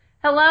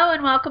Hello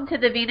and welcome to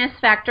the Venus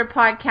Factor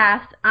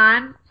podcast.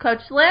 I'm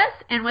Coach Liz,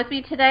 and with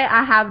me today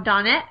I have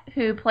Dawnette,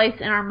 who placed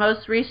in our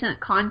most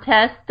recent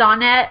contest.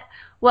 Dawnette,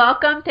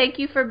 welcome. Thank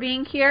you for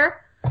being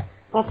here.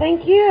 Well,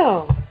 thank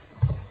you.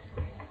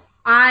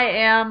 I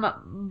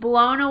am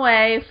blown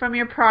away from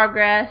your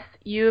progress.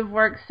 You've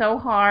worked so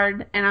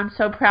hard, and I'm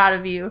so proud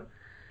of you.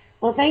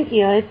 Well, thank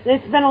you.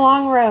 It's been a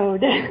long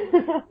road.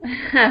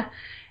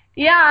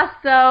 Yeah,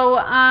 so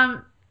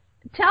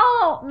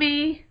tell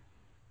me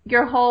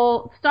your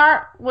whole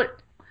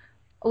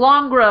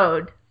long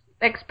road.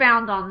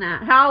 Expound on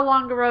that. How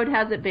long a road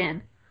has it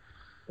been?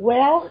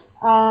 Well,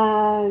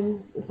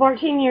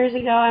 14 years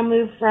ago, I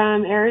moved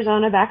from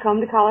Arizona back home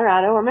to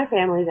Colorado, where my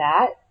family's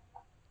at,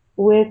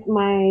 with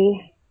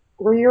my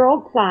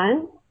 3-year-old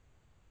son.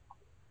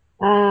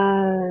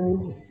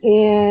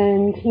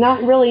 And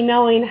not really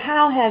knowing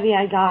how heavy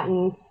I'd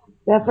gotten.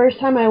 The first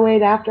time I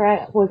weighed after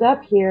I was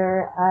up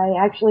here, I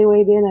actually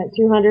weighed in at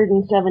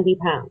 270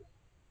 pounds.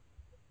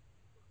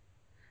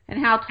 And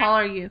how tall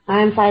are you?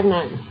 I'm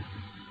 5'9".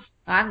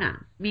 I'm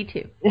not. Me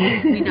too.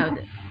 We know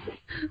this.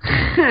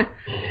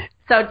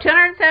 So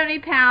 270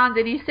 pounds,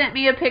 and you sent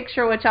me a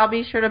picture, which I'll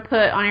be sure to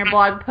put on your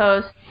blog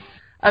post,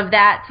 of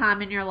that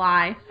time in your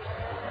life.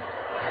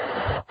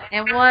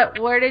 And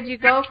where did you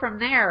go from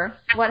there?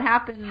 What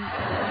happened?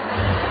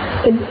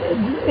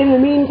 In the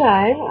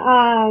meantime,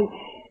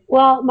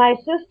 well, my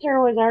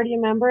sister was already a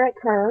member at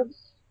Curves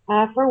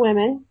for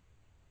women,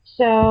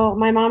 so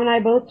my mom and I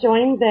both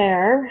joined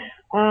there.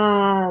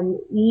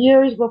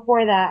 Years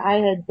before that, I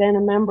had been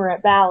a member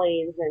at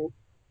Bally's,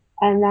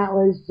 and that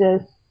was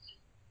just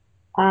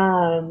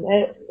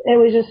it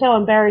was just so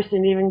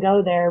embarrassing to even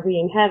go there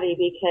being heavy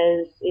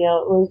because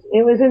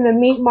it was in the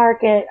meat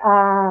market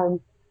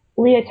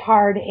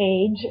leotard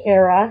age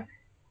era.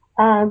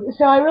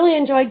 So I really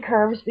enjoyed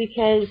Curves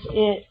because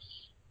it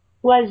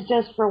was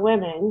just for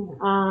women.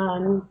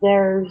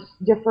 There's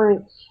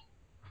different,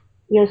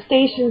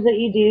 stations that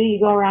you do. You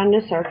go around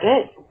the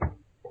circuit,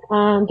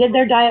 did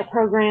their diet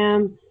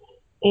program,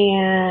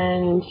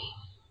 and,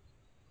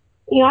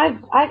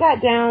 I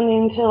got down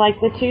into like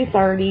the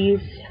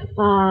 230s,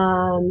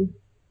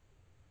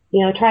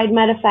 tried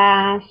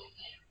Metafast,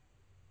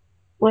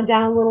 went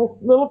down a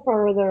little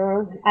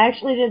further. I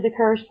actually did the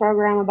Curves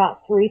program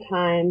about 3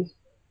 times.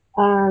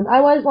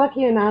 I was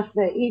lucky enough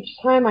that each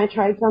time I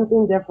tried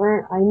something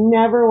different, I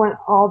never went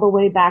all the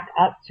way back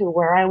up to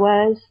where I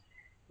was.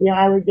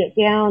 I would get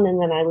down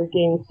and then I would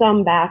gain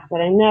some back,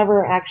 but I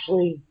never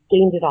actually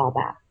gained it all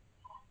back.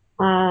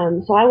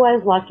 So I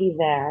was lucky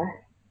there.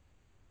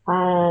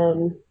 I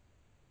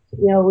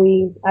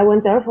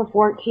went there for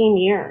 14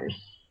 years.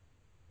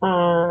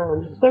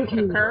 13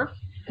 To Curves?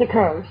 To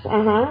Curves,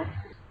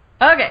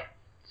 Okay.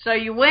 So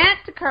you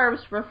went to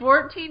Curves for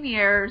 14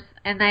 years,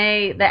 and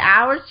the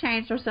hours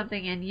changed or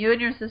something, and you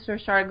and your sister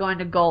started going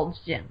to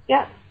Gold's Gym.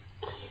 Yep.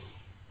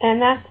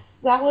 And that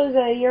was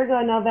a year ago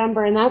in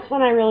November, and that's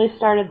when I really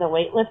started the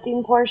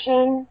weightlifting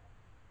portion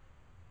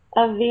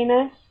of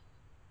Venus.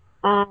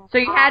 So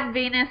you had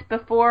Venus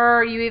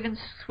before you even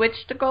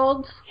switched to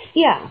Gold's?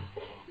 Yeah,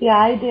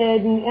 I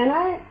did, and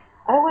I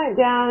went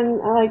down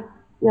like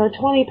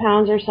 20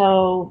 pounds or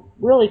so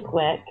really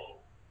quick,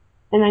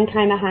 and then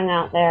kind of hung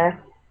out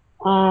there.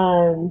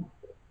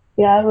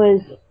 It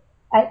was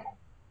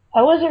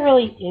I wasn't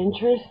really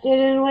interested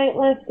in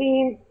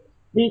weightlifting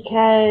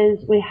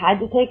because we had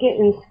to take it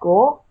in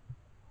school.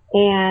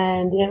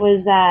 And it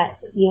was that,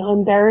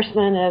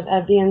 embarrassment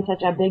of being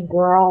such a big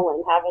girl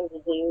and having to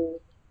do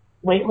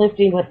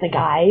weightlifting with the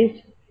guys,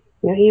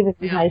 even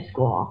in high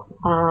school.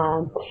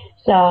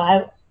 So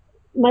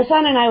my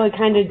son and I would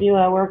kind of do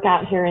a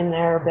workout here and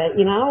there, but,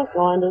 I was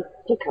going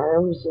to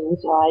Curves, and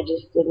so I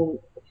just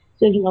didn't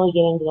really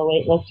get into the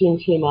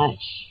weightlifting too much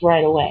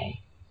right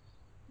away.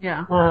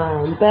 Yeah.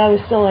 But I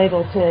was still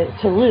able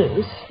to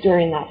lose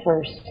during that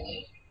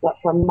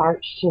from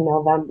March to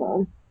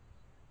November.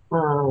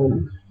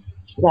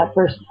 That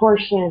first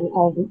portion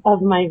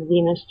of my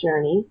Venus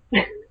journey.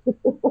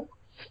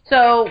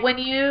 So when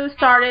you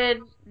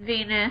started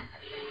Venus,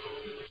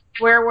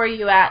 where were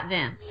you at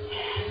then?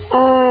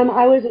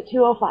 I was at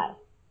 205.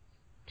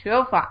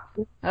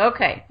 205.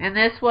 Okay. And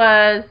this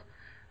was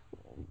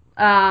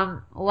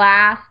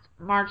last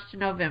March to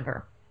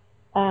November.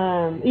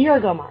 A year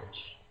ago March.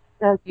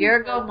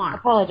 Year ago March.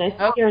 Apologize.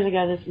 Okay. 2 years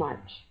ago this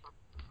March.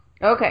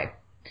 Okay.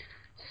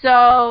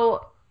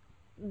 So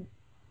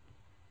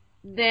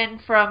then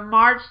from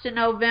March to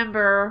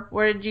November,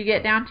 where did you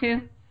get down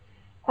to?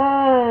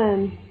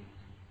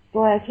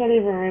 Boy, I can't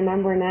even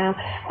remember now.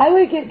 I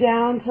would get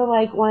down to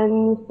like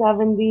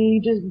 170,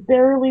 just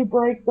barely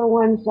break the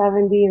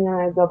 170, and then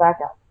I'd go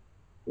back up.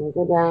 And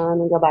go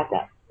down and go back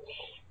up.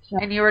 So,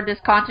 and you were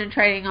just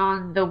concentrating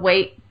on the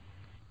weight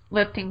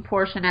lifting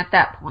portion at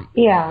that point?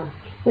 Yeah.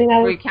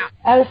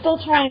 I was still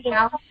trying to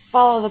out?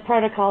 follow the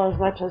protocol as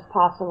much as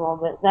possible,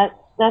 but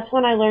that's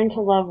when I learned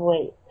to love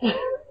weight.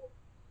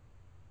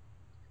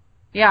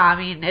 Yeah, I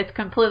mean, it's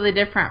completely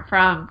different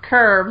from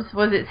Curves.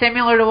 Was it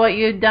similar to what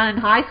you had done in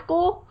high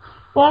school?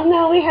 Well,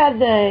 no, we had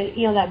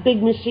that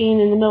big machine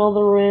in the middle of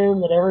the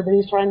room that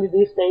everybody's trying to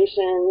do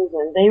stations,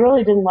 and they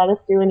really didn't let us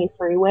do any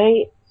free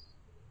weights.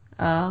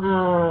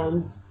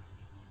 Oh.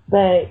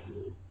 But,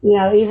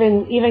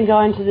 even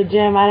going to the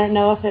gym, I don't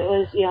know if it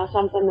was,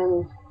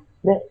 something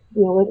that,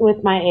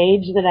 with my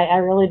age that I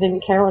really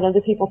didn't care what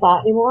other people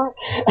thought anymore.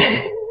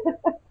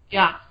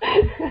 Yeah.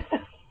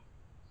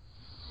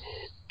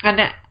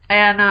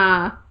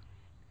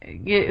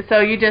 So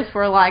you just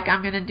were like,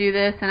 I'm going to do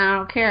this and I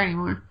don't care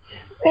anymore.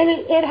 And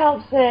it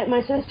helps that my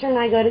sister and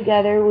I go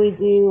together. We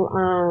do,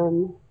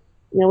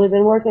 we've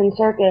been working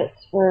circuits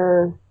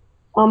for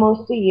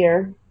almost a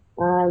year,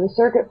 the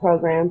circuit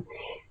program,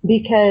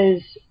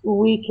 because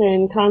we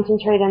can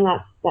concentrate on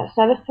that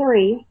set of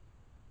three,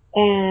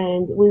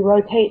 and we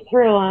rotate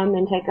through them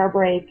and take our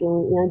break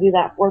and, do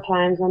that 4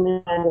 times and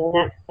then the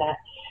next set.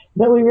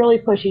 But we really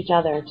push each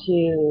other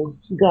to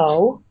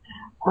go.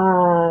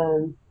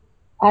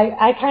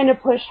 I kind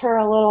of push her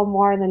a little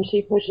more than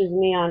she pushes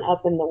me on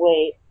upping the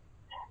weight.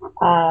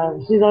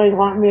 She's always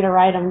wanting me to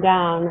write them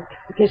down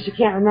because she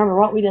can't remember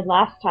what we did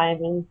last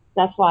time, and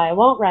that's why I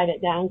won't write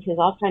it down, because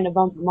I'll kind of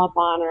bump them up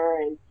on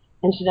her,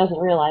 and she doesn't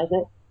realize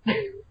it.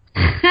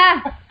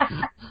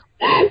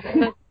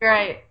 That's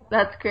great.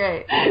 That's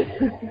great.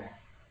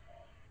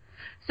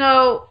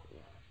 So,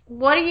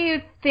 what do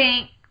you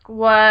think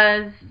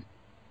was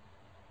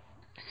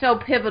so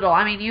pivotal?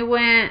 I mean, you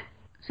were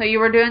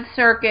doing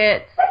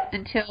circuits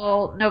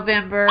until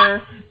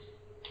November.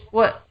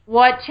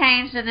 What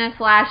changed in this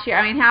last year?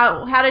 I mean,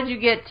 how did you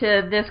get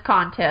to this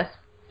contest?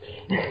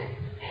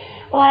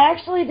 Well, I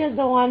actually did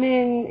the one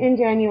in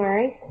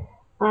January.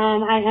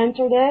 I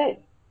entered it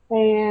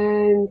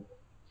and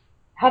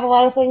had a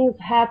lot of things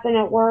happen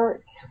at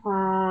work.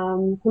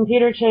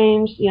 Computer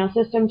changed,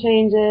 system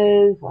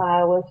changes.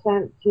 I was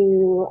sent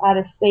to out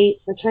of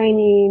state for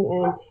training,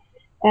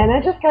 and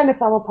it just kind of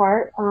fell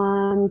apart.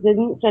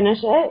 Didn't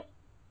finish it.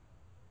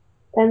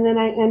 And then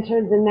I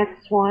entered the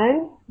next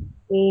one,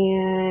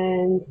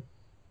 and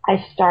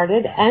I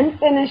started and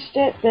finished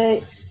it,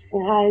 but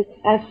I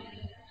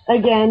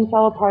again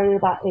fell apart in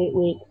about 8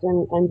 weeks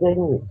and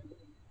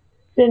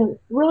didn't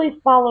really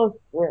follow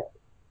through.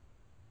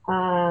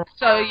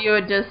 So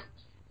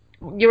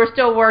you were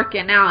still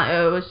working out.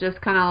 It was just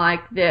kind of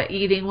like the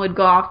eating would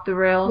go off the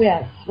rails.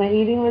 Yes, my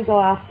eating would go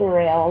off the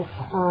rails.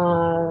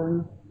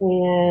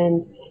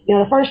 And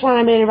the first one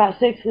I made about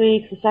 6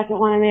 weeks. The second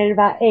one I made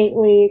about 8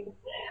 weeks.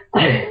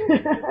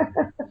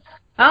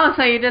 Oh,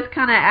 so you just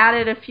kind of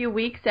added a few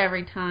weeks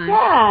every time.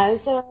 Yeah,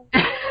 so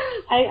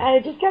I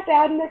just kept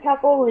adding a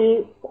couple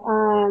weeks.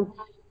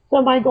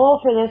 So my goal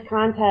for this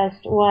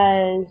contest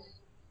was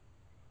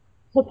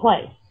to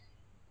place.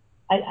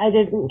 I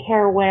didn't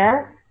care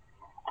where.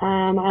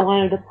 I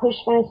wanted to push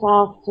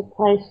myself to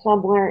place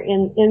somewhere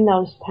in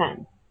those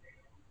 10.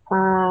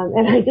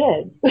 And I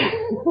did.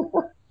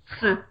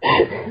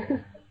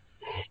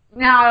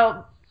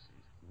 Now,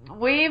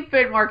 we've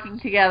been working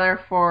together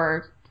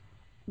for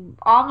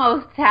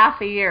almost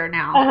half a year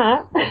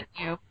now.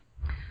 Uh-huh.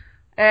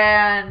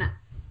 And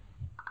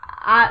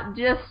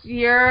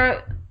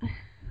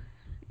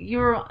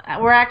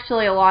we're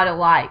actually a lot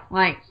alike.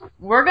 Like,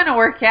 we're going to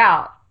work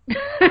out.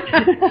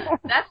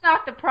 That's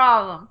not the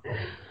problem.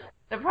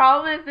 The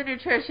problem is the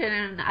nutrition,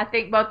 and I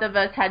think both of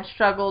us had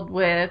struggled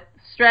with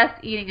stress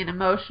eating and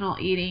emotional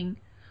eating,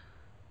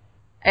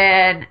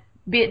 and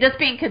just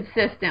being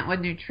consistent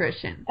with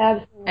nutrition.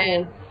 Absolutely.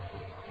 And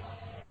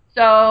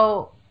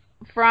so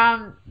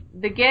from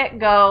the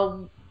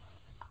get-go,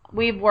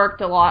 we've worked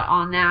a lot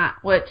on that,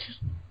 which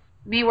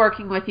me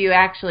working with you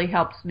actually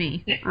helps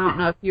me. I don't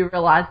know if you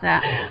realize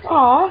that.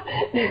 Aw.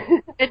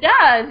 It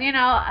does.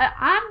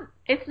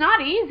 It's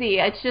not easy.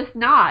 It's just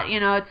not.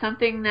 It's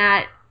something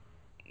that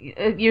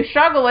you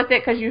struggle with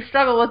it because you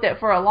struggle with it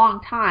for a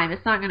long time.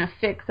 It's not going to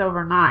fix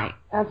overnight.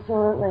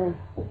 Absolutely.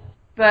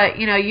 But,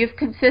 you've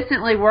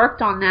consistently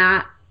worked on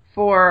that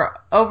for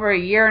over a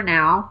year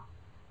now.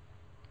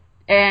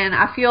 And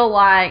I feel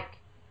like,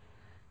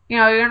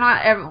 we're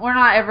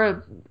not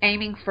ever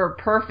aiming for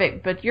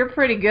perfect, but you're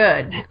pretty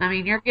good. I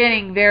mean, you're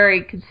getting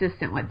very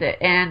consistent with it.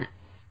 And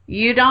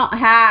you don't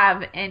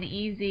have an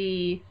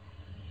easy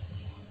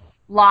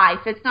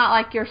life. It's not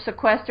like you're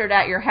sequestered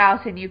at your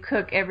house and you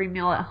cook every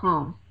meal at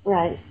home.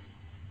 Right.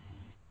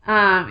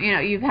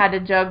 You've had to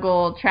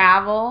juggle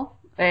travel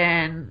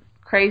and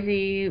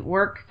crazy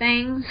work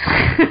things.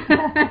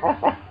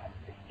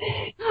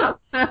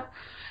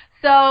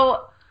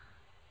 So,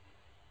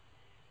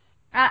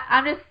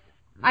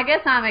 I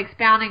guess I'm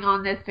expounding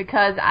on this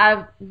because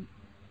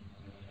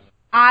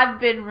I've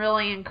been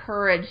really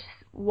encouraged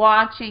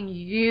watching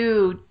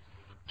you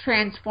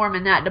transform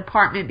in that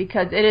department,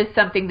 because it is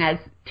something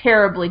that's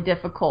terribly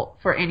difficult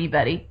for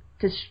anybody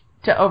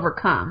to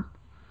overcome.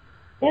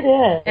 It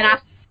is. And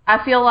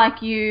I feel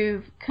like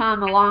you've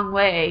come a long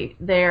way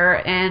there.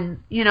 And,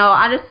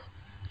 I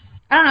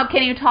don't know,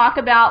 can you talk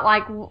about,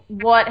 like,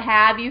 what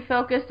have you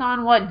focused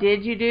on? What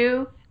did you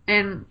do?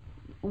 And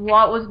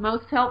what was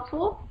most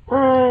helpful?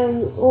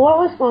 What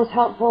was most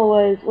helpful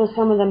was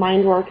some of the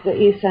mind work that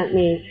you sent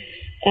me.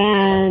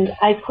 And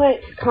I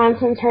quit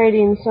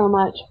concentrating so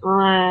much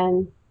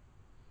on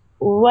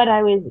what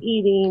I was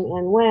eating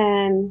and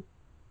when,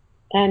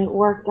 and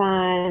worked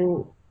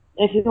on,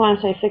 if you want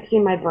to say,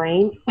 fixing my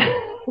brain.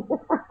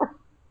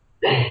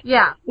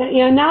 Yeah.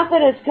 Not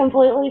that it's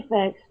completely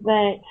fixed,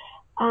 but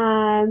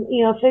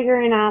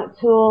figuring out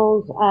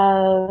tools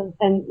of,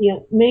 and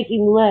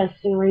making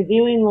lists and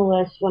reviewing the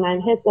lists when I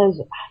hit those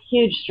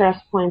huge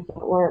stress points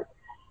at work.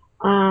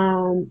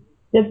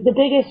 The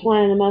biggest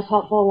one, the most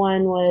helpful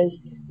one, was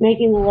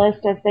making the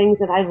list of things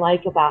that I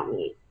like about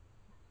me.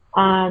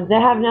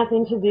 That have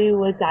nothing to do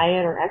with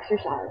diet or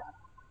exercise.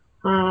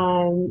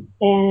 I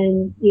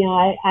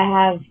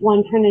have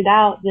one printed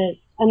out that's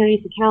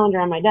underneath the calendar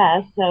on my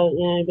desk, so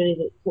anybody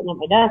that's sitting at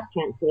my desk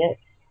can't see it.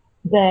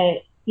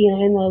 But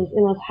in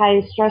those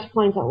high stress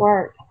points at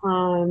work,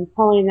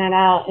 pulling that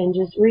out and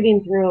just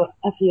reading through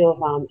a few of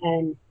them,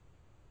 and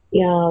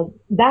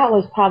that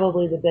was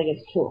probably the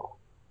biggest tool.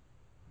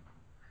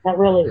 That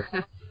really.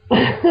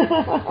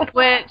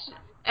 Which,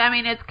 I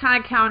mean, it's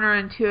kind of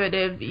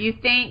counterintuitive. You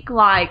think,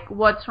 like,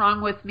 what's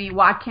wrong with me?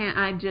 Why can't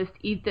I just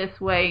eat this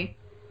way?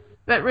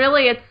 But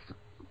really, it's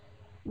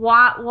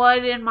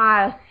what in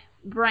my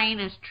brain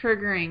is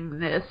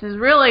triggering this is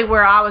really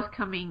where I was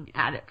coming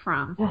at it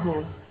from.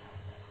 Mm-hmm.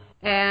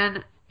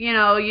 And,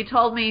 you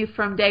told me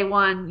from day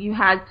one you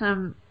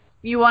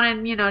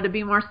wanted, to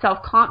be more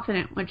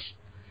self-confident, which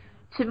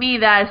to me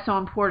that is so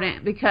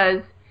important,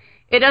 because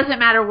it doesn't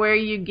matter where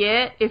you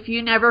get. If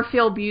you never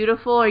feel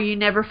beautiful or you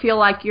never feel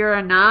like you're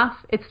enough,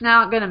 it's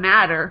not going to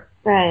matter.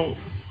 Right.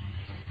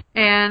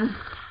 And,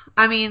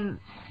 I mean,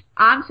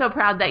 I'm so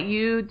proud that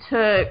you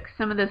took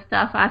some of the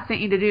stuff I sent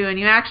you to do and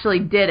you actually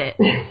did it.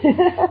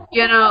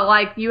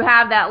 Like you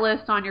have that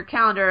list on your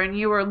calendar and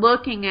you were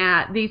looking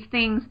at these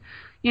things.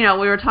 We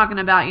were talking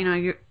about,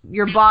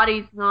 your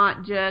body's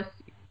not just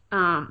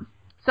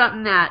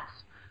something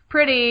that's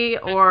pretty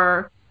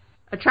or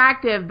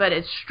attractive, but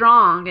it's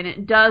strong and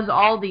it does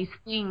all these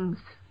things.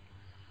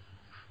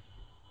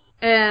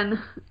 And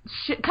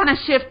kind of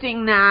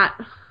shifting that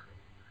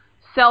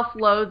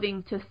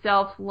self-loathing to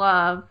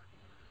self-love.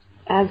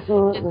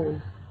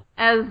 Absolutely.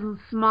 As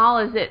small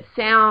as it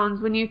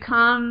sounds, when you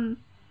come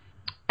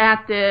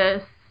at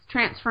this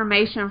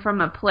transformation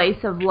from a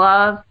place of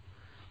love,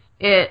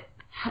 it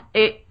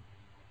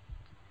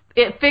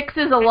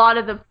fixes a lot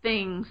of the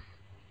things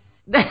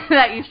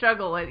that you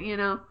struggle with,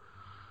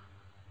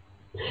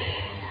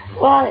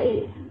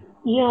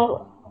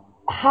 Well,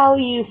 how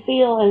you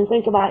feel and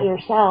think about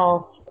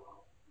yourself,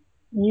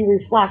 you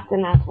reflect,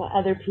 and that's what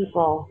other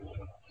people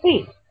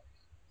see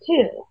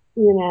too.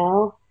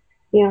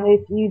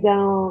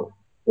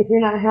 If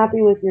you're not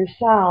happy with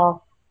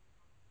yourself,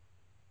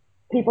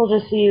 people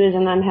just see you as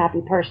an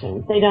unhappy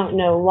person. They don't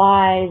know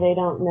why. They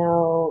don't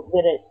know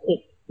that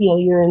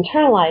you're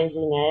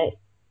internalizing it.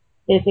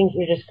 They think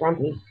you're just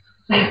grumpy.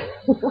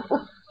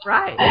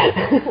 Right.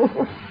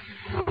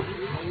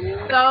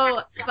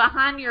 So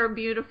behind your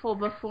beautiful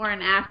before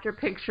and after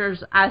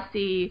pictures, I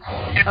see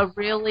a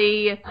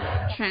really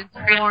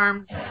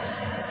transformed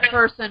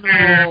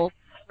personal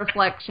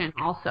reflection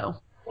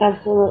also.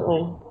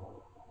 Absolutely.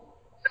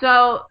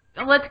 So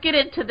let's get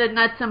into the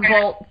nuts and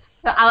bolts.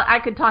 I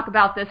could talk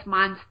about this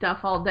mind stuff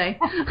all day.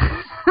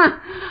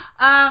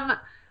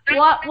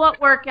 What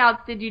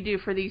workouts did you do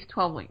for these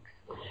 12 weeks?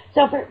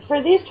 So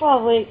for these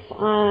 12 weeks,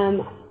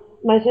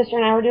 my sister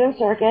and I were doing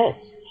circuits.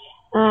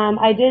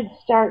 I did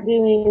start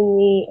doing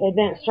the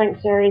advanced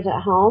strength series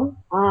at home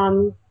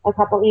a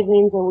couple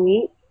evenings a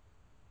week.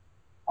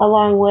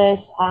 Along with,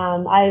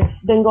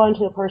 I've been going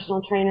to a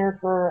personal trainer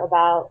for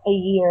about a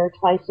year,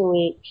 twice a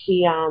week.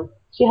 She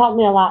helped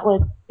me a lot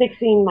with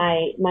fixing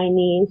my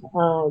knees,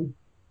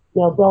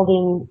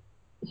 building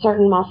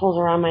certain muscles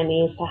around my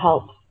knees to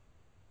help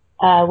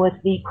with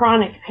the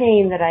chronic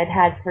pain that I'd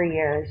had for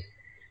years.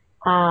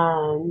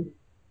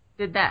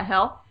 Did that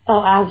help?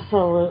 Oh,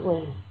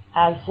 absolutely.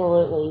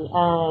 Absolutely.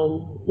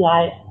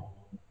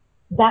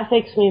 That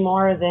fixed me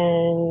more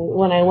than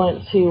when I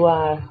went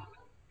to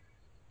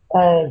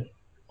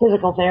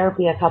physical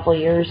therapy a couple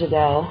years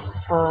ago.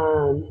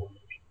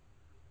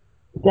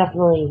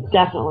 Definitely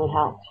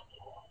helped.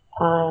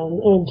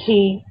 And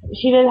she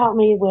did help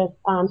me with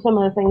some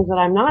of the things that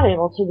I'm not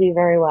able to do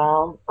very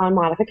well on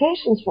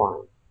modifications for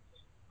them.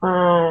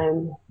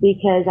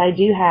 Because I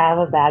do have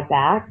a bad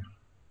back.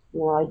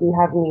 I do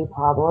have knee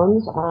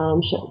problems,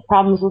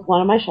 problems with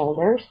one of my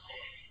shoulders.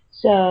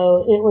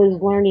 So it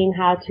was learning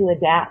how to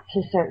adapt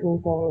to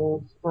certain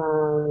things.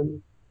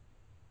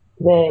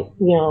 That,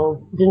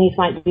 Denise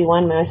might be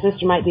one way, my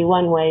sister might be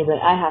one way,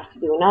 but I have to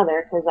do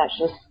another because that's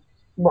just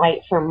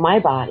right for my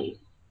body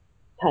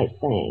type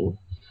thing.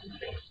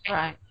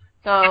 Right.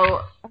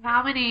 So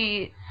how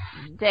many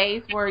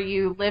days were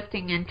you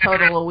lifting in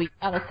total a week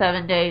out of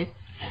 7 days?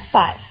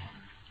 5.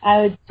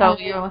 So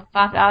you were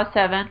 5 out of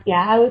 7?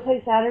 Yeah, I would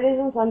take Saturdays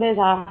and Sundays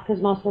off because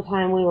most of the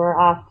time we were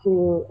off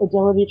to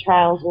agility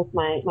trials with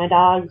my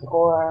dogs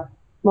or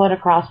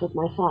motocross with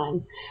my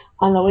son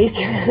on the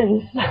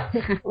weekends.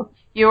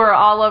 You were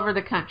all over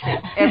the country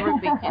every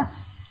weekend.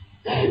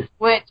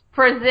 which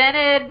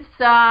presented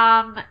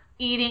some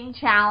eating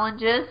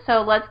challenges.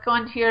 So let's go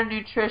into your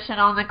nutrition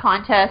on the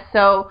contest.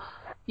 So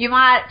you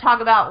might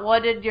talk about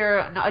what did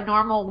a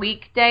normal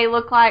weekday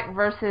look like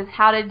versus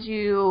how did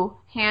you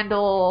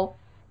handle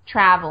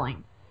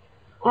traveling?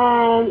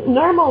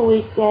 Normal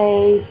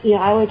weekdays,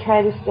 I would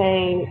try to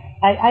stay.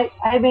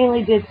 I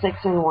mainly did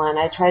 6 and 1.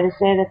 I try to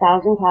stay at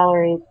 1,000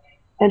 calories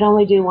and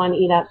only do one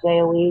eat up day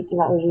a week. And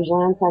that was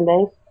usually on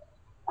Sundays.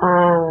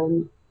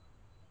 Um,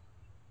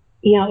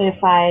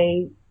 if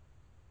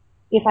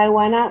I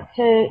went up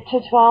to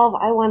 12,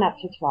 I went up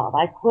to 12.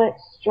 I quit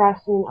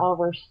stressing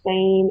over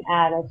staying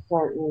at a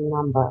certain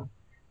number.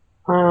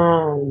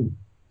 Um,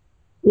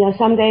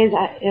 some days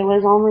it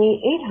was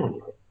only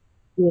 800.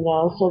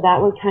 So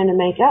that would kind of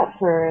make up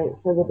for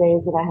the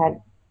days that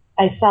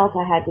I felt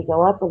I had to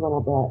go up a little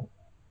bit.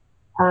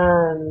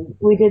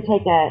 We did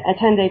take a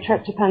 10-day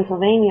trip to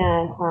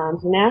Pennsylvania,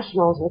 to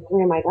nationals with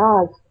 3 of my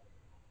dogs.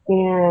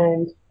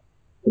 And,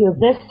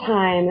 this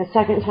time, the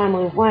second time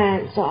we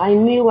went, so I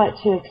knew what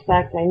to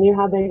expect. I knew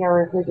how big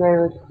our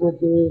refrigerator would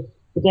be.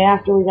 The day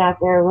after we got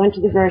there, we went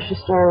to the grocery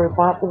store, we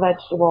bought the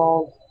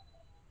vegetables,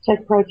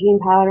 took protein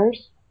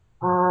powders,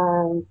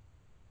 my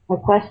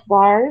Quest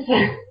bars.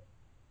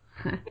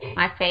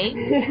 My face.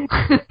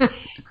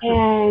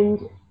 And,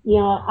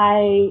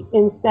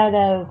 instead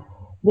of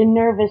the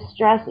nervous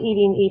stress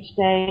eating each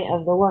day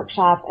of the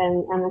workshop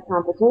and the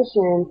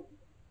competition,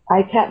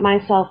 I kept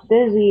myself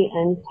busy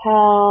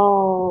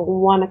until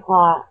 1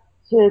 o'clock,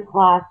 2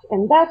 o'clock,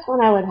 and that's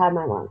when I would have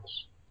my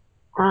lunch.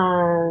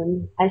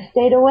 I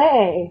stayed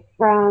away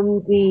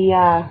from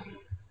the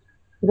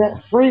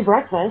free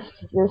breakfast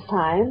this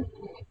time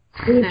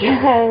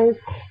because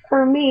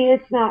for me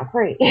it's not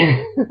free.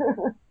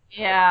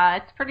 Yeah,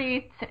 it's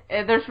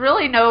there's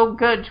really no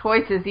good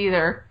choices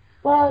either.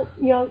 Well,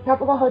 a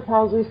couple of the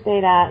hotels we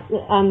stayed at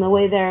on the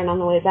way there and on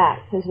the way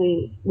back, because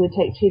we would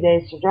take 2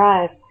 days to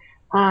drive,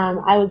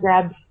 I would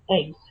grab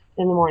eggs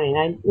in the morning.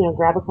 I'd,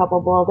 grab a couple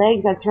boiled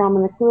eggs, I'd throw them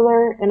in the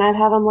cooler, and I'd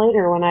have them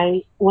later when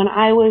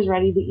I was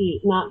ready to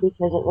eat, not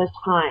because it was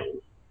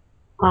time.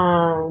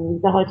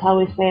 The hotel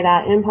we stayed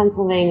at in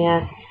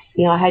Pennsylvania,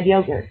 I had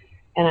yogurt,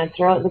 and I'd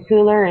throw it in the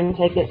cooler and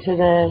take it to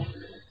the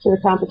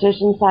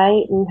competition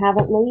site and have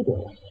it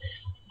later.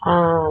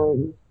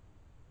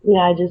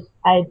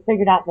 I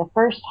figured out the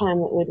first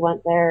time that we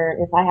went there,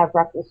 if I have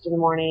breakfast in the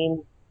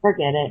morning,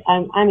 forget it.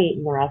 I'm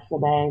eating the rest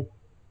of the day.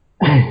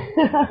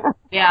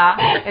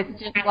 Yeah, it's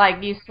just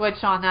like you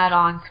switch on that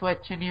on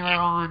switch and you're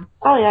on.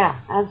 Oh yeah,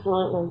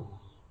 absolutely.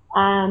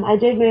 I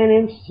did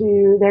manage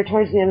to, there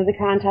towards the end of the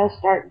contest,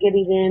 start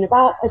getting in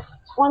about a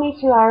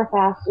 22-hour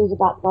fast is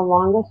about the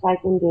longest I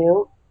can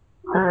do.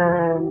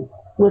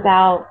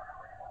 Without,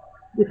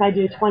 if I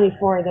do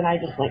 24, then I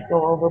just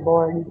go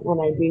overboard when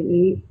I do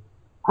eat.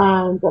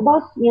 But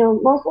most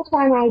of the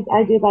time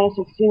I do about a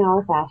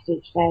 16-hour fast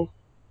each day.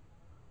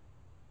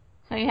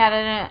 So you had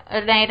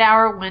an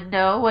 8-hour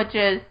window, which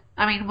is,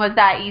 was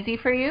that easy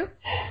for you?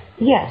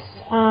 Yes.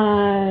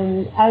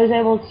 I was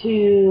able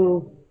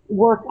to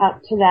work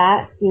up to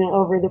that,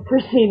 over the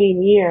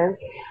preceding year.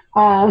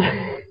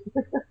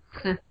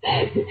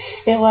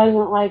 It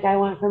wasn't like I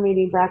went from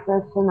eating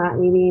breakfast to not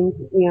eating,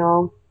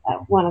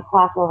 at 1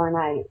 o'clock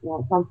overnight.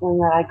 Something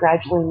that I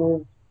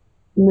gradually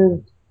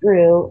moved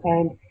through.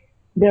 And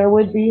there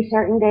would be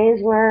certain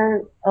days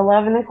where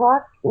 11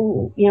 o'clock,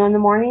 in the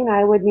morning,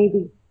 I would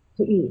need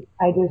to eat.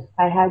 I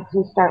had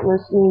to start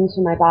listening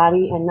to my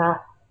body and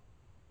not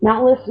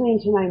listening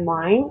to my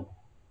mind,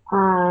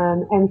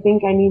 and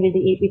think I needed to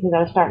eat because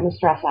I was starting to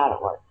stress out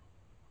at work.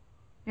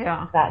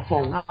 Yeah. That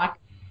sense.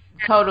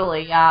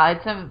 Totally, yeah.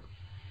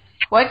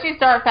 Once you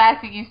start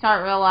fasting, you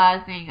start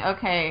realizing,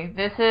 okay,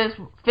 this is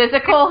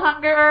physical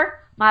hunger.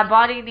 My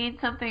body needs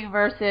something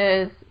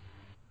versus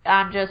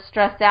I'm just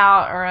stressed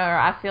out or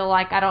I feel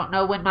like I don't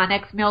know when my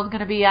next meal is going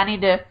to be. I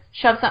need to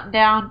shove something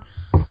down.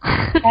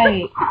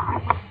 Right.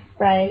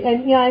 Right.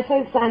 And, I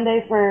save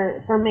Sunday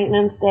for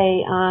maintenance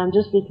day,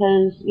 just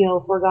because,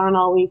 if we're gone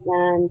all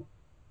weekend,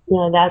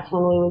 that's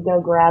when we would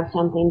go grab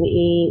something to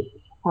eat.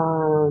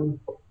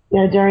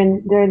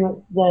 During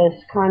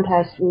this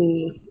contest,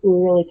 we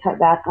really cut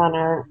back on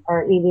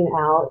our eating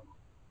out,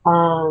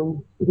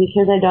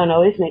 because I don't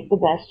always make the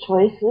best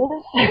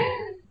choices.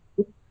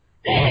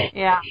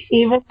 Yeah.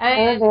 Even if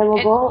they're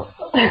available.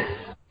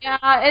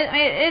 Yeah,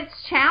 it's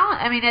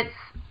challenge. It's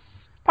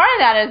part of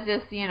that is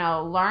just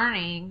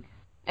learning.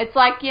 It's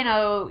like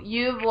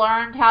you've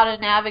learned how to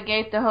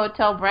navigate the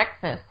hotel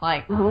breakfast.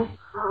 Like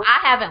I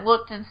haven't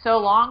looked in so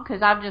long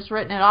because I've just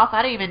written it off.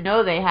 I didn't even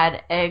know they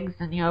had eggs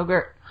and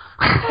yogurt.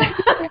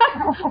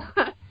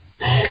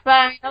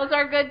 But those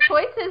are good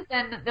choices,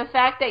 and the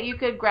fact that you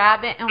could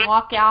grab it and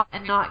walk out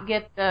and not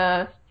get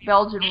the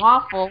Belgian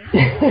waffle.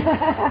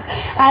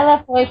 I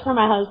left those for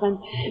my husband.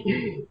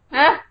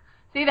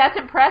 See, that's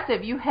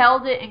impressive. You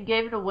held it and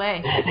gave it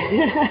away.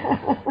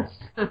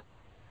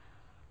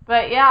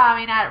 But yeah,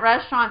 at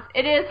restaurants,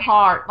 it is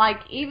hard.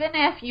 Like, even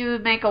if you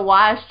make a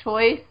wise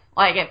choice,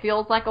 like it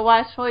feels like a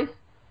wise choice,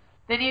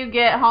 then you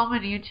get home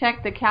and you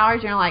check the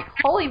calories and you're like,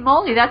 holy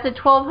moly, that's a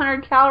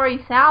 1,200 calorie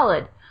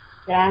salad.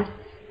 Yeah.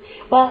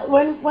 Well,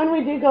 when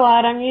we do go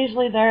out, I'm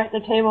usually there at the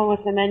table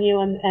with the menu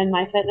and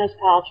my Fitness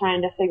Pal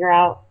trying to figure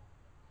out,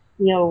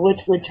 which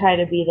would try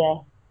to be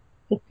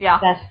the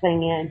best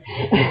thing in.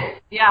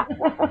 Yeah.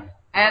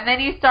 And then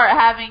you start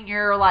having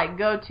your like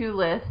go-to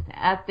list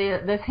at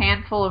this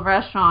handful of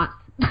restaurants.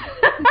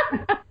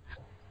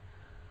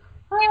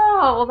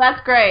 Oh, well,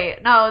 that's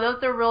great. No,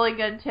 those are really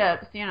good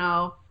tips,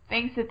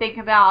 things to think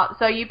about.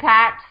 So you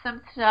packed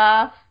some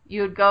stuff,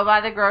 you would go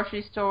by the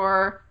grocery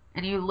store,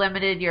 and you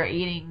limited your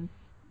eating,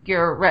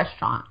 your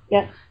restaurant.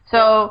 Yep.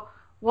 So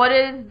what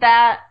is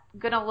that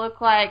going to look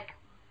like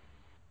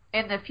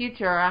in the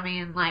future? I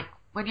mean, like,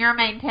 when you're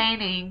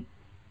maintaining,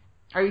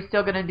 are you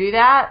still going to do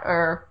that,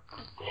 or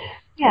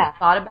yeah. have you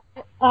thought about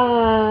it?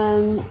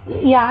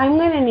 Yeah, I'm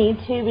going to need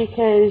to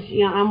because,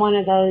 I'm one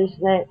of those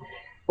that,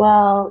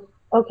 well,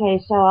 okay,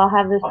 so I'll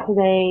have this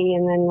today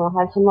and then we'll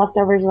have some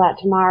leftovers of that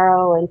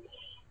tomorrow.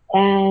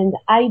 And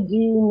I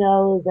do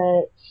know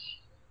that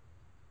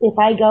if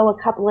I go a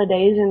couple of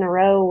days in a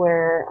row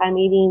where I'm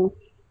eating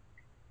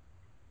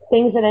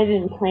things that I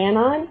didn't plan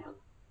on,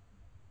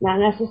 not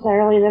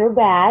necessarily that are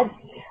bad,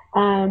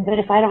 but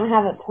if I don't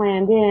have it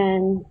planned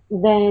in,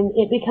 then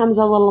it becomes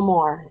a little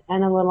more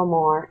and a little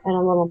more and a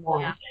little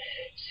more. Yeah.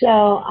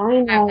 So I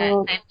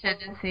know, that same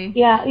tendency.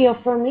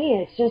 yeah, for me,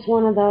 it's just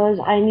one of those.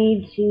 I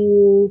need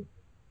to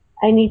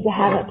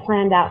have it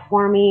planned out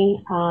for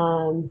me.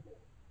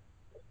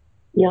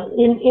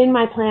 In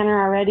my planner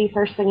already,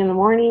 first thing in the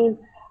morning.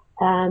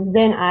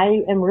 Then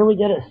I am really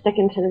good at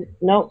sticking to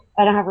nope,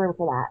 I don't have room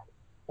for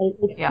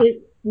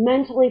that.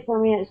 Mentally for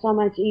me, it's so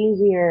much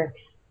easier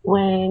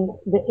when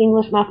the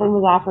English muffin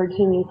was offered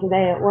to me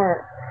today at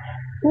work.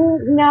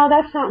 No,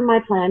 that's not in my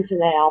plan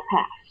today. I'll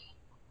pass.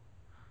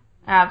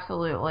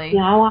 Absolutely.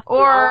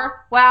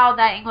 Or, wow,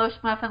 that English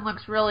muffin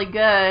looks really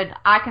good.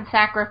 I can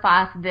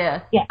sacrifice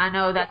this. Yeah. I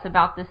know that's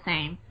about the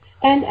same.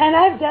 And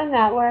I've done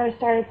that where I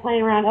started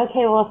playing around.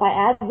 Okay, well, if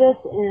I add this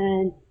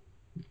in,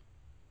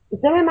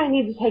 then I might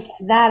need to take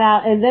that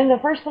out. And then the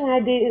first thing I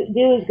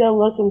do is go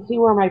look and see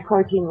where my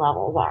protein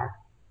levels are.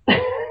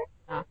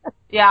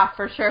 Yeah,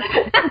 for sure.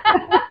 Because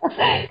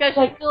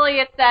really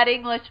it's that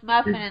English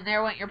muffin and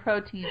there went your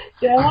protein.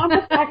 Do I want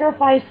to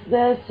sacrifice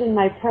this and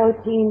my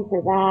protein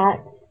for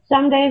that?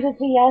 Some days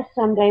it's a yes,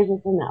 some days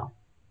it's a no.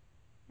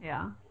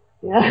 Yeah.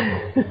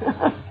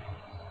 Yeah.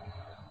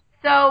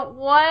 So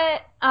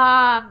what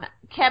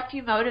kept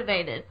you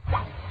motivated?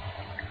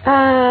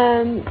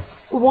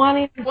 What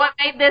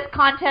made this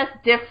contest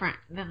different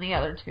than the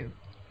other two?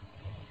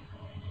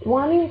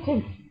 Wanting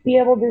to be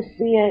able to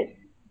see it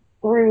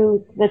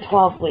through the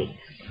 12 weeks.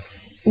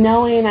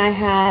 Knowing I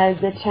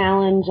had the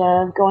challenge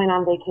of going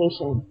on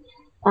vacation.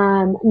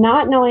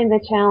 Not knowing the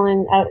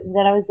challenge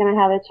that I was going to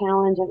have a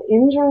challenge of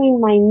injuring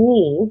my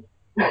knee.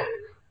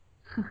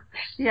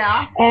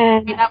 Yeah.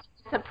 And that was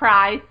a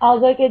surprise.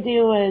 All I could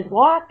do was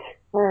walk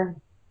for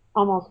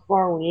almost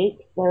 4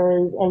 weeks.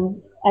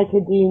 And I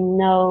could do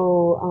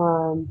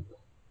no,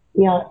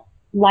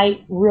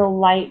 real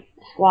light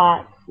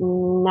squats,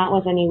 not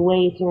with any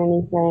weights or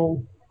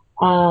anything.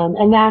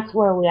 And that's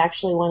where we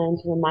actually went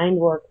into the mind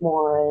work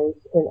more is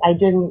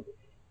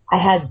I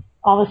had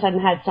all of a sudden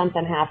had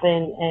something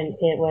happen and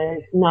it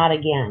was not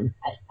again.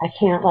 I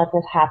can't let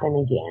this happen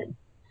again.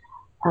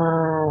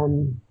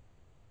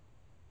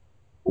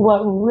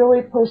 What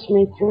really pushed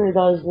me through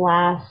those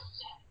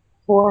last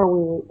 4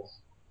 weeks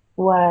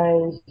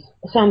was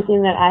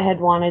something that I had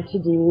wanted to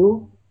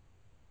do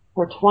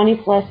for 20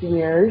 plus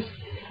years.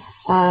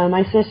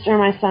 My sister,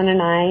 my son,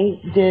 and I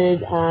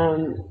did,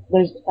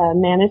 there's a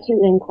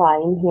Manitou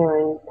Incline here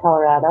in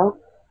Colorado.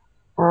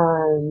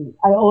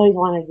 I always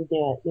wanted to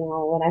do it.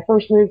 When I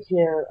first moved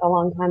here a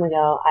long time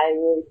ago, I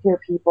would hear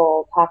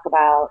people talk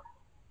about,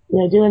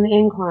 doing the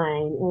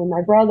incline, and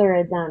my brother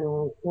had done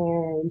it,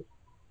 and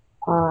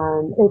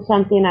it's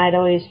something I'd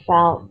always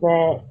felt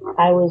that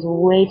I was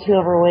way too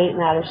overweight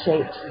and out of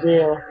shape to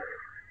do.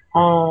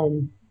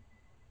 On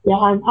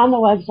the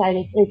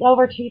website, it's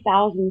over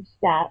 2,000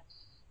 steps.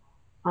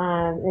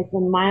 It's a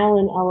mile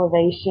in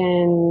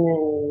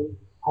elevation,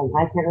 and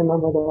I can't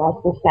remember the rest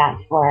of the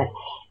stats for it.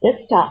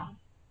 It's tough.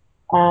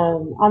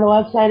 On the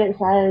website, it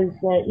says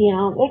that,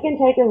 it can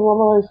take as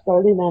little as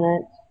 30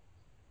 minutes.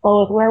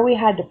 But with where we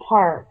had to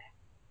park,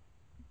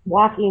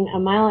 walking a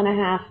mile and a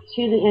half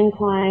to the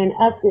incline,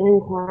 up the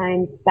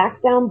incline,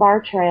 back down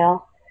Bar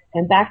Trail,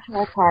 and back to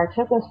our car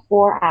took us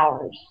 4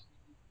 hours.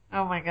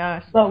 Oh my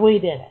gosh. But we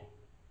did it.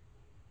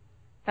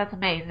 That's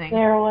amazing.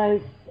 There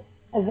was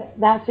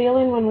that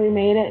feeling when we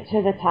made it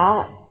to the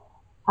top,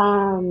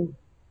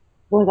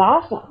 was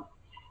awesome.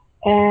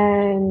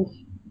 And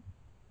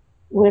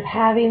with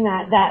having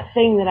that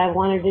thing that I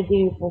wanted to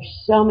do for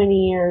so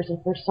many years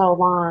and for so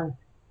long,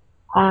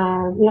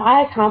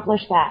 I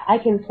accomplished that. I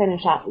can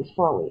finish out these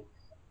 4 weeks.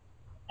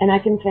 And I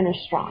can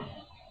finish strong.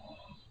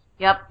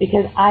 Yep.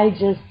 Because I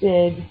just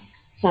did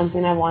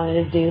something I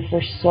wanted to do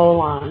for so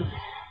long.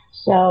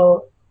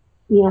 So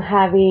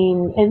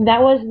having, and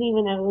that wasn't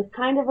even, it was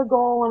kind of a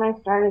goal when I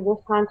started this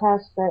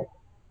contest, but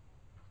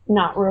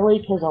not really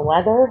because of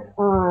weather.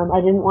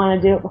 I didn't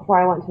want to do it before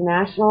I went to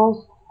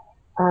nationals,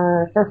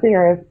 for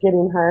fear of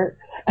getting hurt.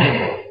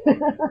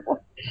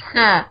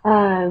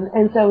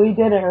 And so we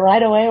did it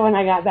right away when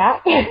I got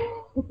back.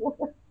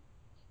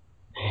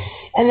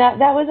 And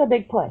that was a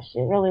big push.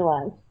 It really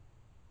was.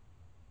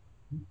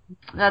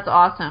 That's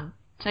awesome.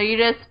 So you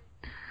just,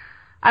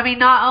 I mean,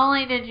 not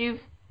only did you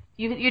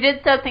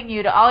did something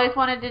you'd always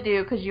wanted to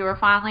do because you were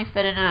finally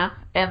fit enough,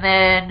 and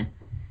then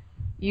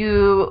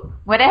you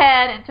went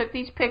ahead and took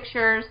these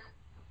pictures.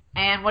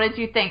 And what did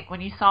you think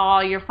when you saw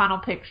your final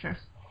pictures?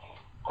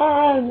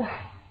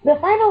 The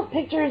final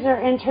pictures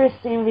are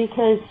interesting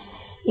because,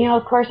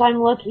 of course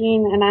I'm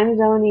looking and I'm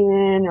zoning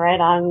in right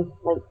on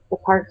like the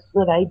parts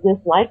that I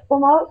dislike the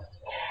most.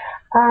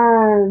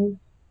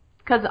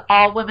 Because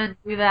all women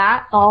do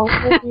that. All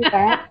women do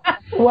that.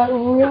 What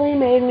really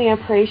made me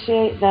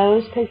appreciate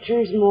those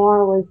pictures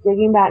more was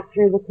digging back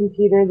through the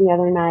computer the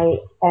other night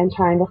and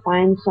trying to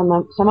find some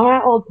of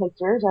my old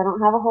pictures. I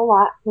don't have a whole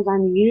lot because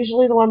I'm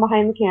usually the one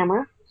behind the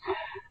camera.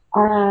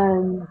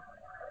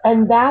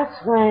 And that's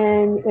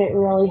when it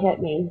really hit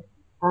me.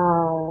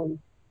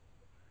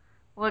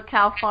 Look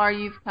how far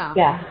you've come.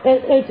 Yeah,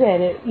 it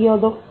did.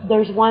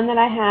 There's one that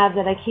I have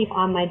that I keep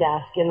on my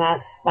desk, and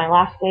that's my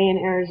last day in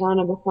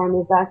Arizona before I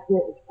moved back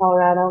to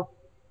Colorado.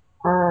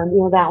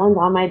 That one's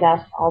on my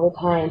desk all the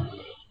time.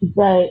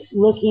 But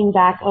looking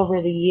back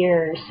over the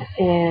years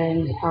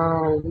and,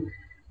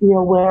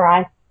 where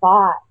I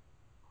thought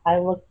I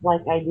looked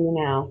like I do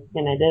now,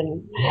 and I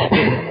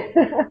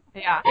didn't.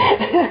 Yeah.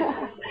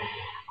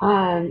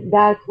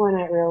 That's when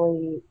it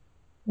really,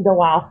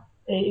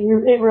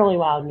 it really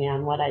wowed me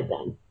on what I'd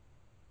done.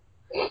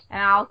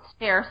 And I'll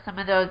share some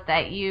of those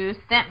that you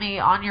sent me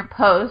on your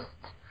post,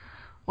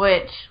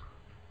 which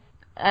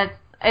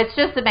it's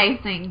just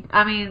amazing.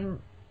 I mean,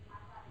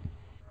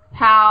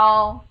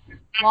 how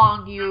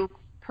long you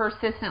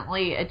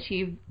persistently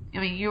achieved. I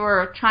mean, you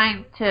were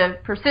trying to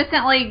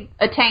persistently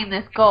attain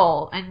this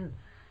goal, and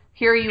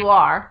here you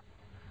are.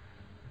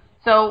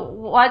 So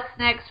what's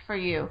next for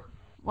you?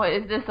 What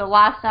is this a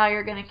lifestyle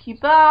you're going to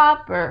keep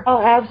up, or?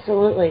 Oh,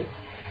 absolutely.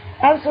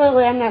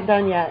 Absolutely, I'm not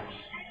done yet.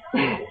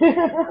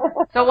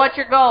 So what's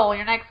your goal,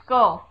 your next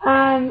goal?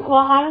 Well,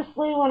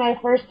 honestly, when I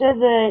first did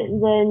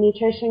the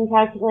nutrition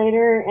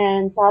calculator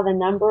and saw the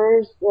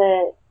numbers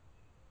that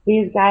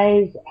these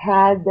guys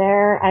had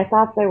there, I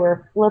thought they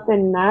were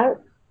flipping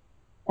nuts.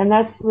 And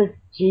that's the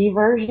G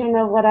version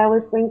of what I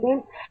was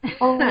thinking.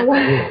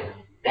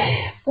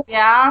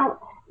 Yeah.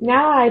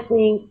 Now I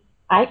think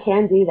I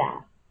can do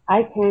that.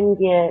 I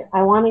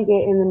want to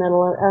get in the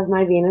middle of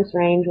my Venus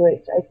range,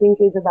 which I think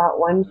is about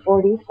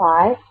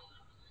 145.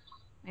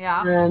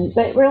 Yeah.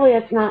 But really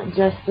it's not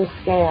just the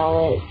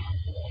scale. It's,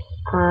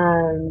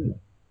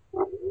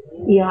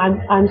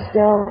 I'm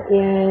still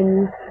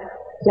in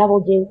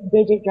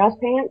double-digit dress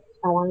pants.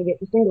 I want to get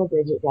to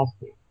single-digit dress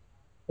pants.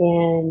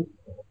 And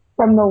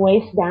from the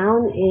waist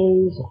down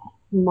is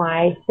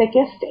my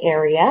thickest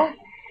area.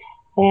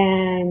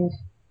 And,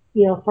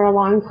 for a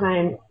long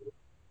time,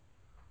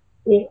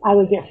 I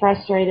would get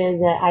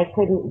frustrated that I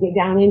couldn't get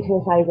down into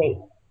a size 8.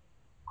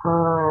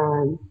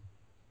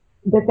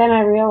 But then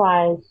I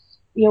realized,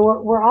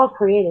 we're all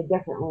created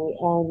differently,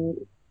 and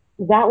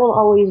that will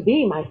always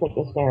be my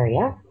thickest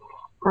area.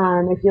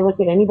 If you look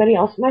at anybody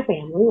else in my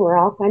family, we're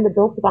all kind of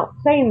built about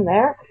the same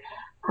there.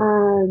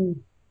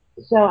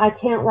 So I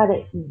can't let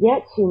it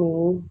get to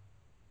me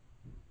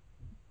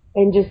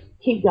and just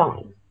keep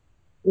going.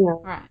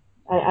 Right.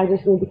 I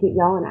just need to keep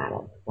going at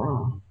it.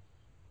 So.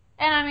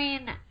 And I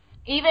mean,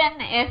 even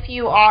if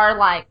you are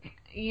like,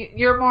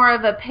 you're more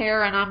of a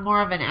pear and I'm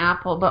more of an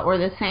apple, but we're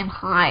the same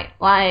height,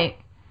 like,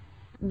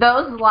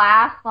 those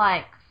last,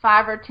 like,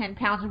 5 or 10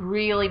 pounds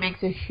really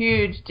makes a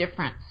huge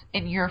difference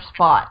in your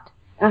spot.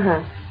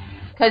 Uh-huh.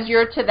 Because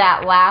you're to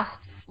that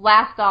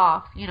last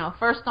off,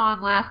 first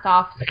on, last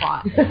off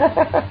spot.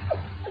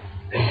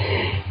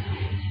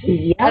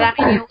 Yep. But I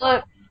mean,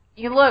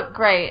 you look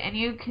great, and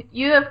you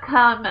have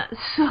come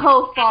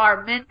so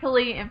far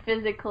mentally and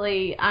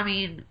physically. I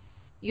mean,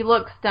 you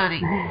look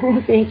stunning.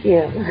 Thank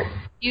you.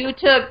 You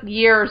took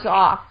years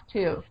off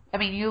too. I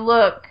mean, you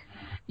look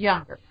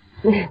younger.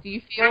 Do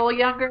you feel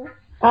younger?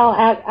 Oh,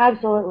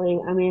 absolutely.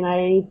 I mean,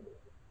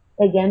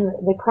 again,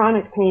 the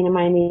chronic pain in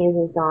my knees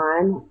is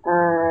gone.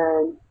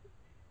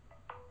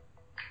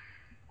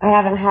 I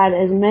haven't had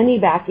as many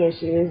back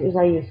issues as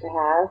I used to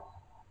have.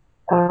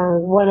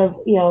 One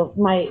of,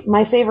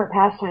 my favorite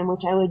pastime,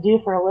 which I would do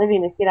for a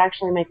living if you'd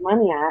actually make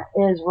money at,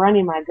 is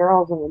running my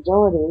girls in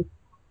agility.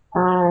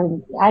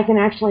 I can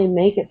actually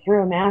make it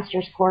through a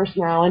master's course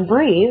now and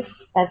breathe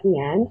at the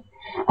end.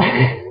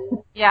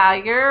 Yeah,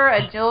 your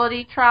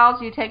agility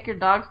trials you take your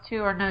dogs to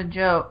are no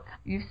joke.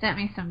 You sent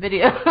me some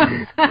videos.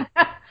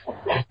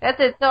 That's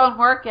its own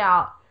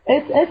workout.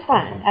 It's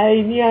fun.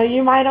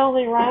 You might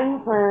only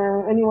run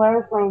for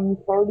anywhere from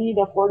 30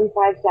 to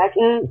 45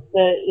 seconds,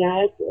 but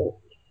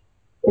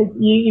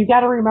you got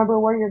to remember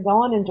where you're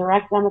going and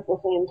direct them at the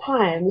same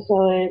time.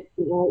 So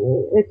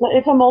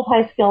it's a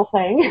multi-skill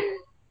thing.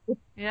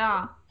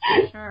 Yeah,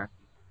 for sure.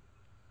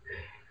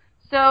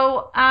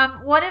 So,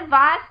 what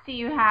advice do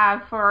you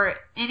have for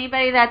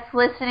anybody that's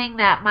listening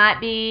that might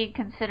be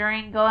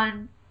considering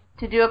going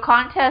to do a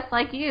contest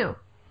like you?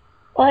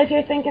 Well, if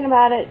you're thinking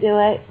about it, do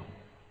it.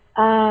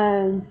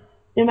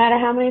 No matter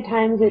how many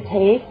times it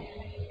takes,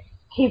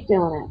 keep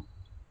doing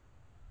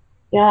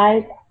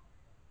it.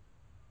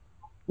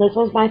 This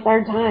was my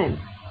third time.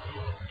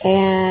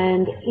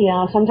 And,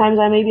 sometimes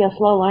I may be a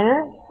slow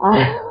learner.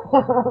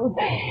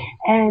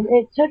 And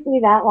it took me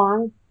that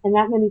long and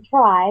that many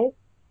tries,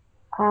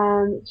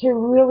 to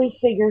really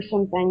figure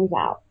some things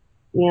out.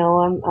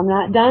 I'm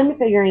not done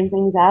figuring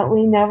things out.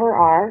 We never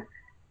are.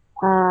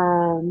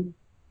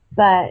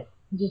 But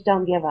just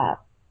don't give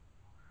up.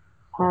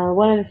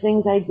 One of the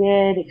things I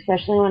did,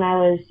 especially when I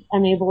was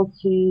unable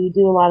to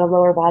do a lot of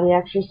lower body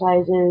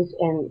exercises,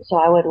 and so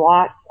I would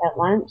walk at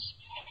lunch,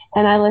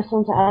 and I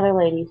listened to other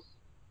ladies.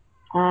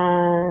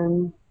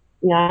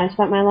 I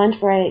spent my lunch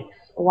breaks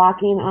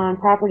walking on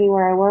property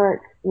where I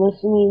work,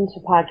 listening to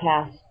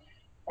podcasts,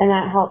 and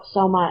that helped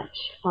so much.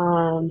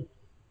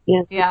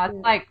 Yeah,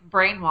 it's like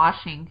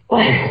brainwashing.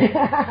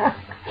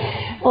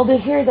 Well, to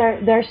hear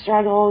their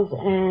struggles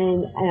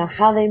and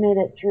how they made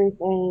it through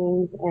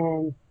things,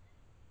 and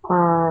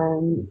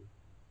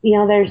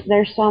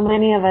there's so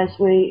many of us.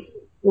 We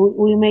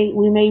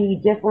may be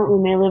different. We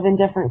may live in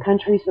different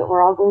countries, but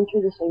we're all going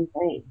through the same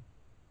thing.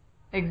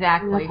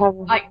 Exactly.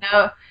 Like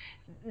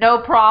no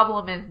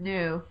problem is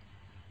new.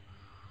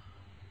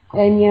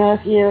 And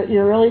if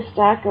you're really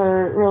stuck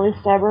or really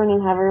stubborn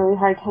and have a really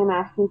hard time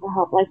asking for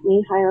help, like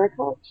me, hire a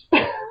coach.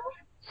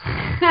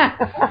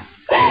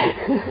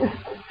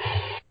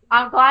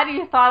 I'm glad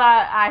you thought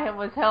I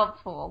was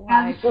helpful.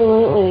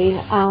 Absolutely.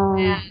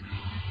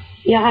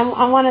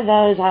 I'm one of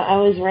those. I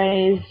was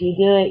raised, you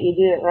do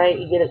it right,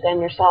 you get it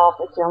done yourself.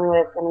 It's the only way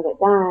it's going to get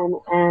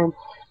done. And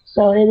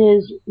so it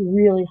is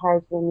really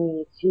hard for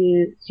me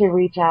to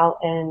reach out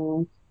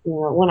and,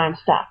 when I'm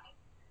stuck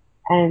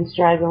and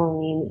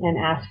struggling and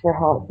ask for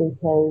help,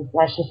 because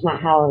that's just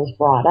not how I was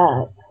brought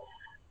up.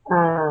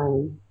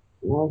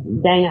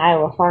 Dang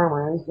Iowa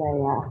farmers,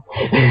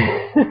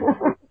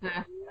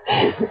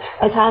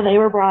 that's how they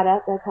were brought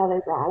up. That's how they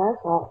brought us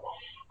up.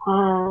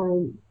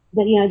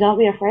 But don't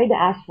be afraid to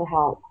ask for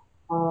help.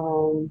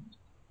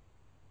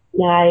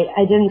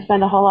 I didn't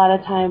spend a whole lot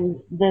of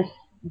time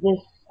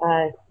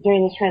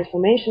during this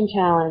transformation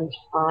challenge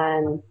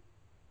on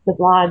the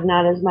blog,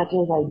 not as much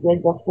as I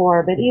did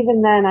before. But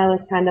even then, I was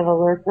kind of a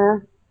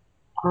lurker.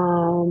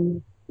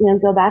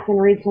 Go back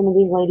and read some of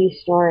these ladies'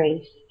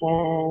 stories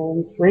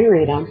and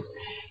reread them.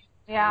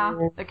 Yeah,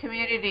 the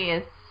community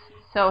is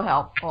so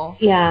helpful.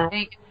 Yeah.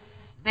 And you can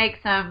make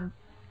some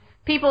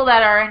people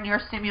that are in your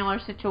similar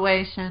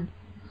situation.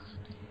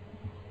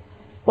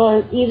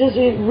 Well, you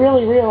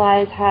really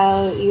realize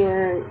how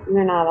you're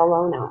not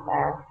alone out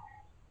there.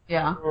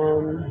 Yeah.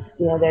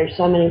 There's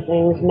so many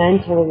things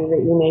mentally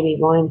that you may be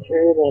going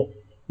through that,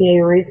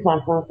 you read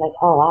something, it's like,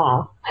 oh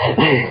wow.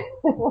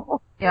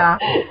 Yeah.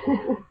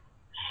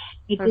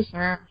 For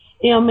sure.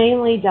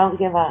 Mainly don't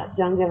give up.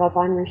 Don't give up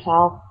on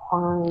yourself.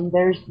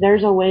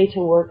 There's a way to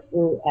work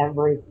through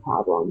every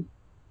problem.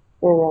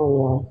 There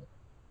really is.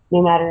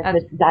 No matter if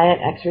it's diet,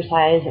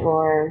 exercise,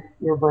 or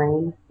your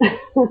brain.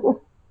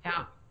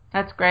 Yeah.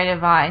 That's great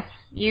advice.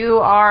 You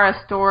are a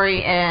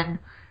story in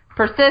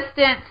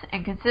persistence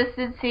and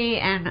consistency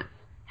and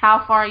how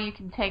far you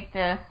can take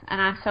this, and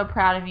I'm so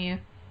proud of you.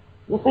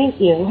 Well, thank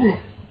you.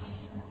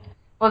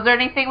 Was there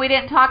anything we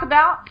didn't talk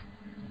about?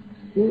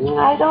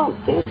 I don't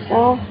think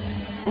so.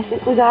 I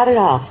think we got it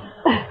all.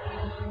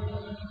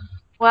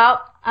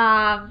 Well,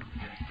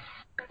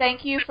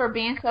 thank you for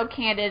being so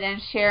candid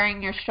and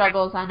sharing your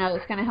struggles. I know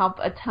it's going to help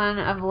a ton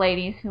of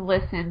ladies who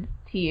listen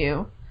to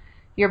you.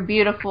 You're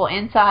beautiful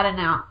inside and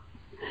out.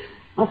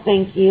 Well,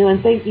 thank you,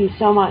 and thank you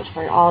so much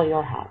for all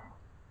your help.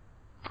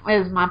 It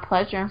was my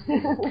pleasure.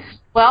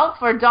 Well,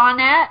 for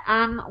Dawnette,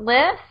 I'm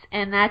Liz,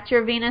 and that's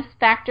your Venus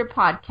Factor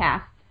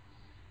podcast.